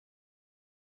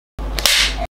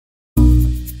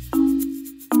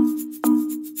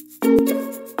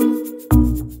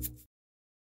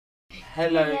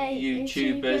Hello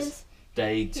YouTubers,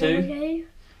 day 2,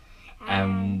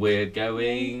 and we're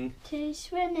going to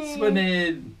swimming.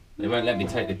 Swimming! They won't let me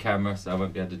take the camera, so I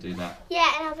won't be able to do that. Yeah,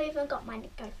 and I've even got mine to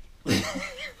go.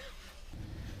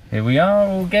 Here we are,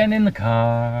 all getting in the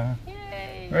car.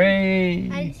 Yay! Hooray!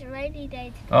 And it's a rainy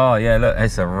day today. Oh yeah, look,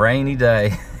 it's a rainy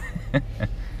day.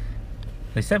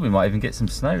 They said we might even get some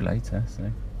snow later, so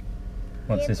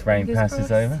once this rain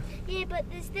passes over. Yeah, but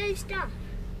there's no stuff.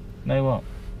 No what?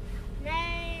 No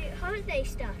holiday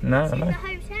stuff. No, It's in no. the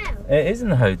hotel. It is in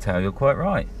the hotel, you're quite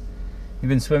right. You've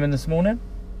been swimming this morning?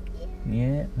 Yeah.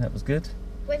 Yeah, that was good.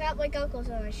 Without my goggles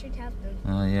on, I should have them.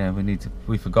 Oh yeah,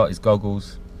 we forgot his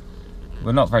goggles.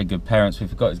 We're not very good parents. We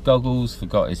forgot his goggles,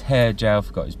 forgot his hair gel,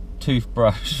 forgot his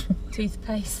toothbrush.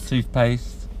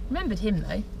 Toothpaste. Remembered him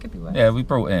though, could be worse. Yeah, we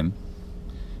brought him.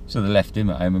 Should have left him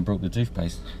at home and brought the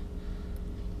toothpaste.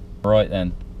 Right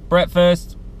then,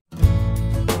 breakfast.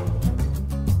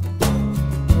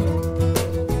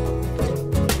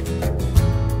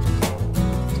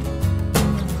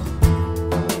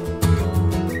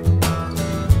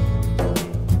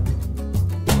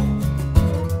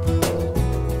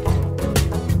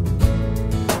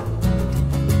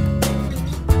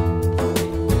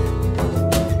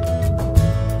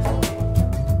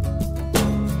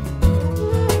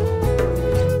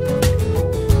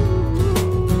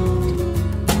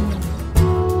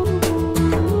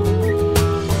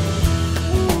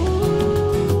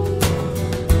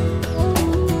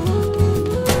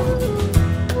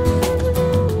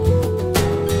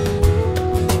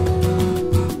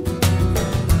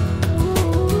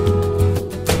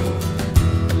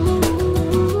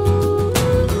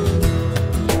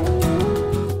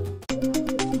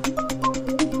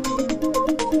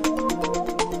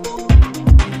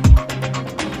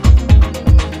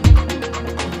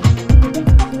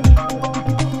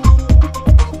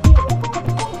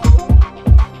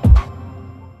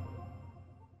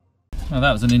 Well,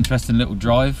 that was an interesting little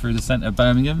drive through the centre of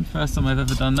Birmingham. First time I've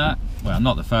ever done that. Well,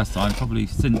 not the first time, probably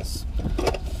since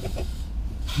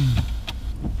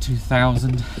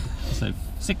 2000. So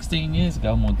 16 years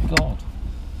ago, oh my God.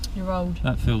 You're old.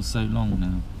 That feels so long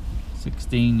now.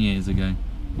 16 years ago.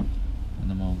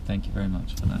 And I'm old. Thank you very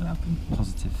much for that. You're welcome.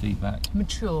 Positive feedback.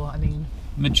 Mature, I mean.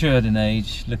 Matured in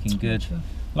age, looking good. Mature.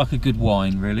 Like a good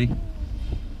wine, really.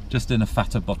 Just in a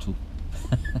fatter bottle.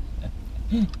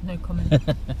 No comment.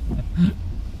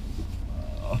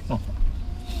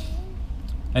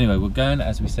 Anyway, we're going,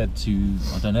 as we said, to,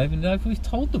 I don't even know if we've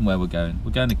told them where we're going.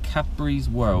 We're going to Cadbury's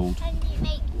World. And you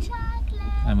make chocolate.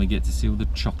 And we get to see all the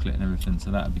chocolate and everything,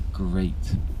 so that would be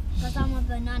great. Because I'm a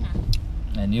banana.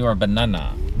 And you're a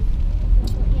banana.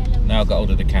 Yellow. Now I've got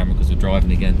hold of the camera because we're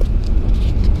driving again.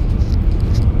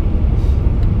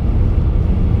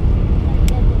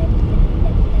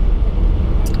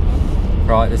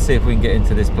 Right, let's see if we can get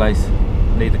into this place.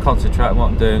 Need to concentrate on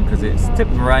what I'm doing because it's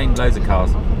tipping rain, loads of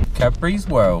cars. Cadbury's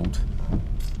World.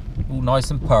 All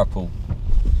nice and purple.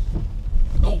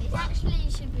 It actually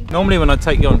should be. Normally when I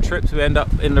take you on trips we end up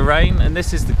in the rain, and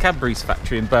this is the Cadbury's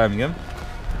factory in Birmingham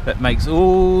that makes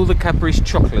all the Cadbury's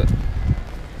chocolate.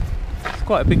 It's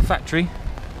quite a big factory.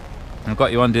 I've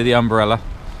got you under the umbrella.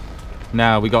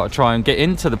 Now we got to try and get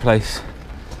into the place.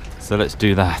 So let's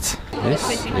do that.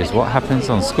 This is what happens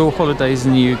on school holidays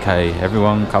in the UK.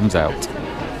 Everyone comes out.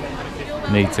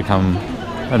 Need to come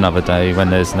another day when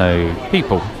there's no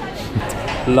people.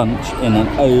 Lunch in an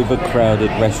overcrowded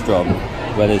restaurant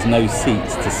where there's no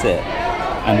seats to sit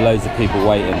and loads of people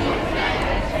waiting.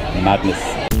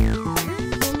 Madness.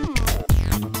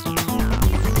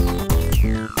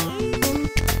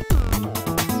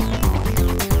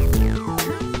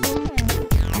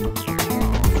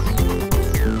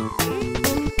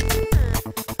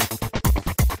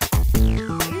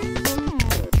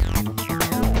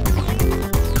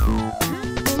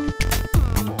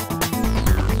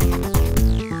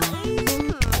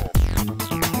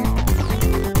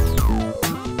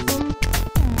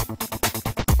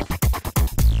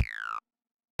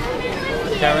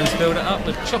 Karen's filled it up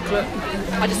with chocolate.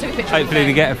 I just took a picture. Hopefully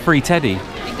we get a free teddy.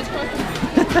 Fingers crossed.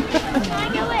 Can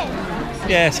I go in?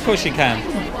 Yes, of course you can.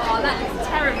 Oh, that's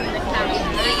terrible in the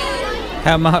camera.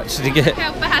 How much did you get?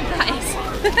 How bad that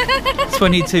is.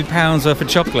 £22 worth of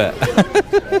chocolate.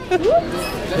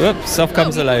 Whoops, off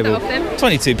comes the label.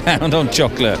 £22 on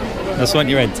chocolate. That's what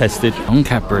your head tested. On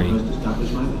Cadbury.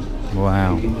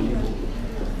 Wow.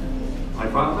 My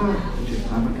father, which is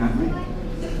Papa Cadbury,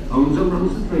 owns a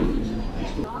Rose of Trees.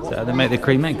 Is that how they make the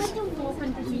cream eggs?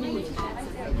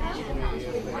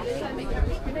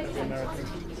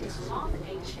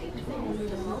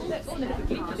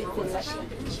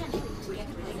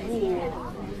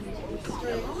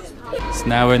 So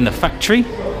now we're in the factory.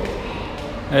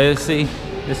 See,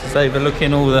 this is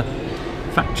overlooking all the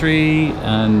factory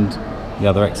and the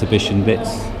other exhibition bits.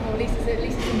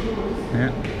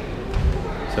 Yeah.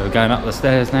 So we're going up the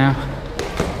stairs now.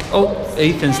 Oh,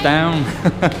 Ethan's down.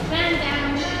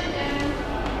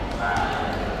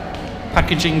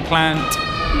 Packaging plant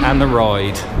and the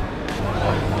ride.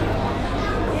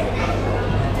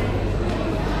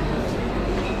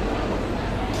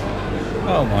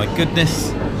 Oh my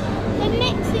goodness. They're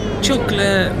mixing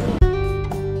Chocolate.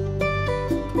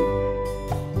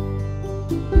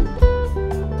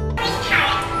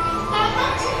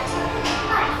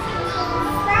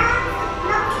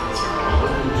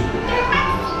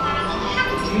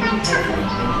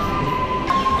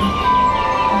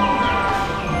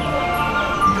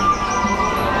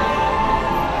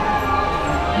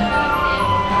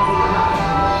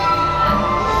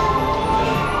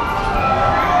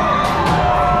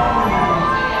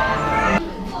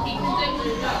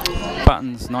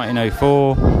 Buttons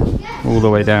 1904 all the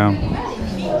way down.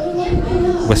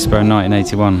 Whisper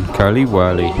 1981. Curly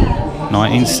Whirly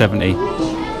 1970.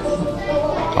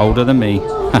 Older than me.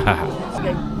 Now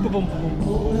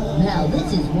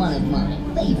this is one of my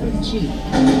favorite chews.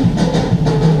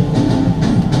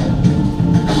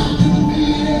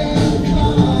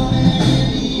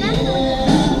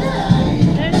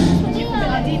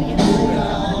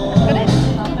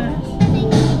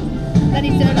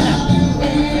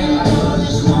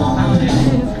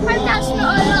 That's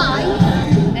not a lie.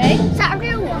 Eh? Is that a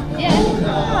real one? Yeah.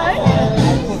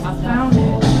 I found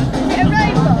it. Is it a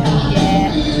robot? Yeah.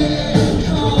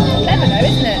 Clever though,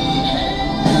 isn't it?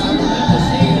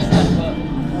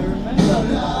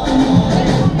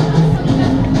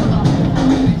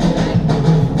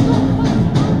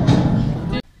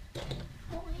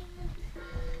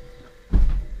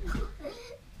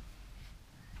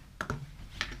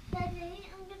 Daddy,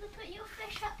 I'm going to put your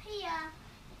fish up here.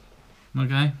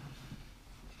 Okay.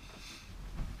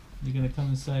 You're going to come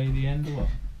and say the end or what?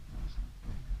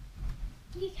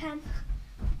 You can.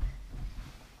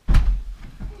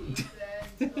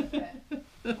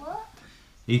 What?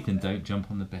 Ethan, don't jump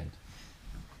on the bed.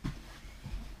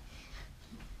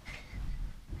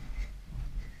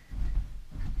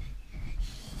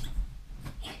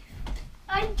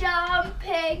 I'm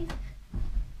jumping.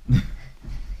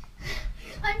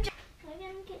 I'm going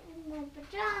to get in my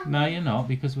pajamas. No, you're not,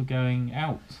 because we're going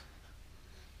out.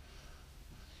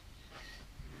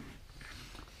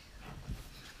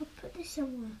 I'll put this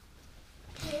somewhere.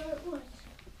 Where it was.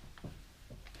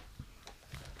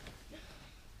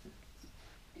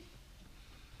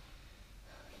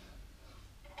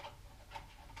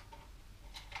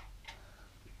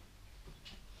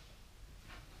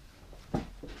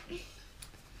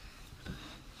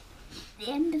 The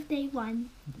end of day 1.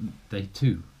 Day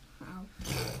 2. Oh.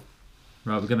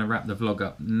 Right, we're going to wrap the vlog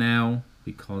up now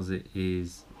because it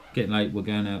is getting late. We're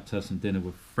going out to have some dinner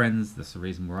with friends. That's the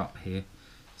reason we're up here.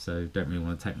 So don't really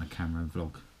want to take my camera and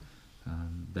vlog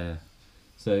there.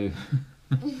 So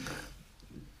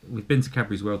we've been to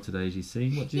Cadbury's World today, as you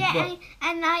see. What did Yeah, what?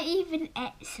 and I even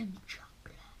ate some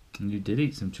chocolate. And you did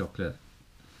eat some chocolate.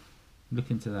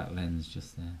 Look into that lens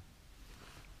just there.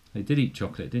 They did eat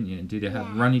chocolate, didn't you? And did you have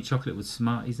Yeah. runny chocolate with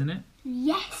Smarties in it?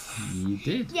 Yes. You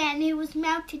did. Yeah, and it was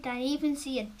melted. I even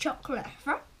see a chocolate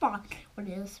frappa when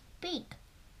it was big.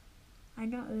 I'm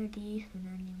not really eating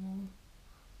anymore.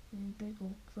 I'm big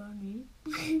old funny.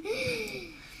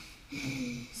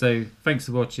 So thanks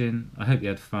for watching. I hope you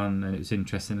had fun and it was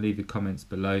interesting. Leave your comments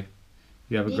below.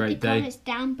 You have a great day. Comments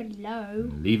down below.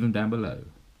 Leave them down below.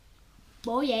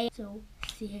 Oh yeah. So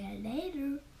see you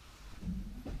later.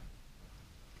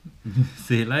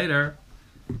 See you later.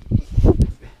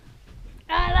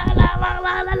 La la la la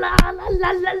la la la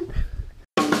la la.